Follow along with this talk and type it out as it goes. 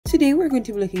Today we're going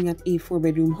to be looking at a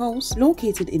 4-bedroom house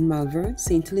located in Malvern,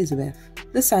 St. Elizabeth.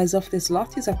 The size of this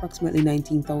lot is approximately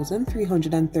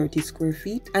 19,330 square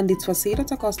feet and it's for sale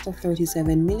at a cost of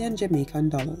 37 million Jamaican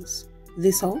dollars.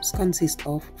 This house consists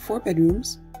of 4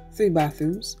 bedrooms, 3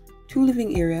 bathrooms, 2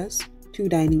 living areas, 2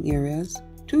 dining areas,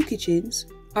 2 kitchens,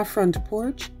 a front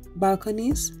porch,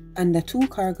 balconies, and a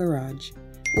 2-car garage.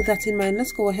 With that in mind,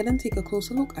 let's go ahead and take a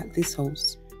closer look at this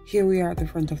house. Here we are at the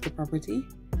front of the property.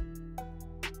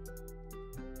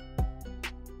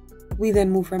 We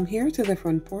then move from here to the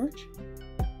front porch.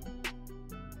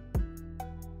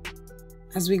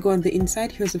 As we go on the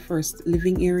inside, here's the first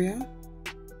living area.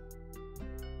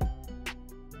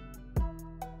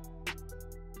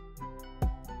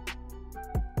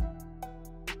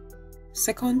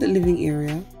 Second living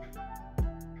area.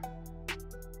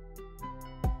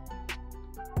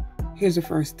 Here's the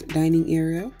first dining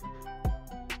area.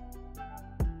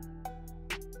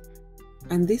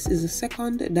 And this is the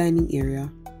second dining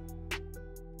area.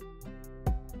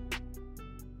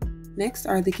 Next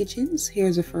are the kitchens.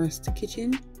 Here's the first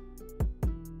kitchen.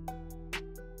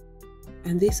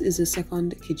 And this is the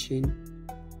second kitchen.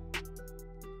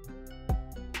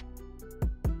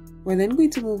 We're then going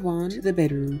to move on to the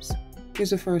bedrooms. Here's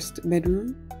the first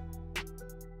bedroom.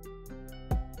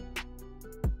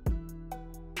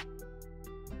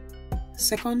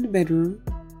 Second bedroom.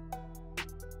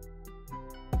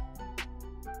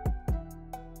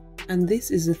 And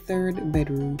this is the third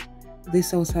bedroom.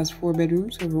 This house has 4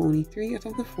 bedrooms, however only 3 out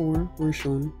of the 4 were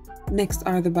shown. Next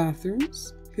are the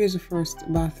bathrooms. Here's the first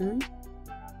bathroom.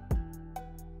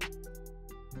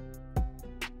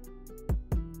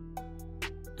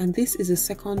 And this is the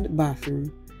second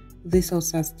bathroom. This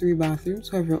house has 3 bathrooms,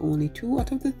 however only 2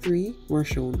 out of the 3 were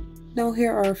shown. Now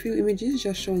here are a few images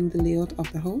just showing the layout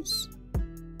of the house.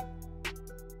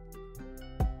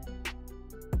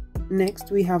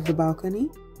 Next we have the balcony.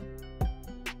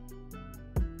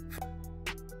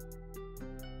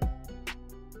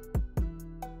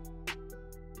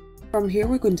 From here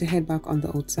we're going to head back on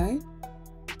the outside.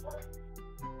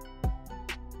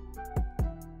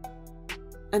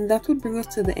 And that would bring us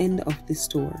to the end of this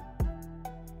tour.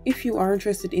 If you are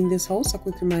interested in this house, a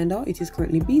quick reminder, it is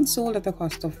currently being sold at a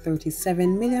cost of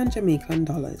 37 million Jamaican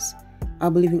dollars.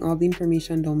 I'll be leaving all the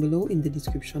information down below in the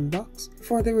description box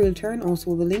for the realtor and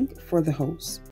also the link for the house.